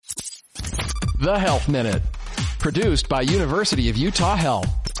The Health Minute, produced by University of Utah Health.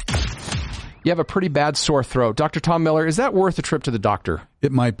 You have a pretty bad sore throat. Dr. Tom Miller, is that worth a trip to the doctor?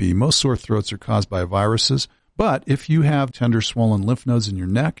 It might be. Most sore throats are caused by viruses, but if you have tender swollen lymph nodes in your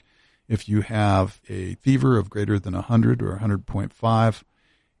neck, if you have a fever of greater than 100 or 100.5,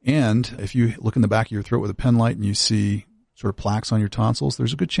 and if you look in the back of your throat with a pen light and you see sort of plaques on your tonsils,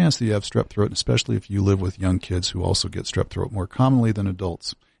 there's a good chance that you have strep throat, especially if you live with young kids who also get strep throat more commonly than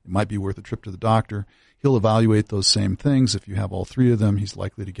adults. It might be worth a trip to the doctor. He'll evaluate those same things. If you have all three of them, he's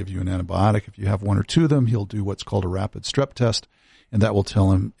likely to give you an antibiotic. If you have one or two of them, he'll do what's called a rapid strep test, and that will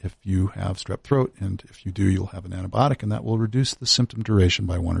tell him if you have strep throat, and if you do, you'll have an antibiotic, and that will reduce the symptom duration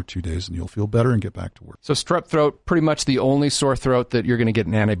by 1 or 2 days, and you'll feel better and get back to work. So strep throat, pretty much the only sore throat that you're going to get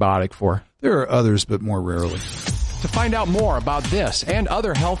an antibiotic for? There are others, but more rarely. To find out more about this and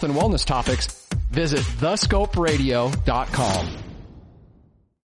other health and wellness topics, visit thescoperadio.com.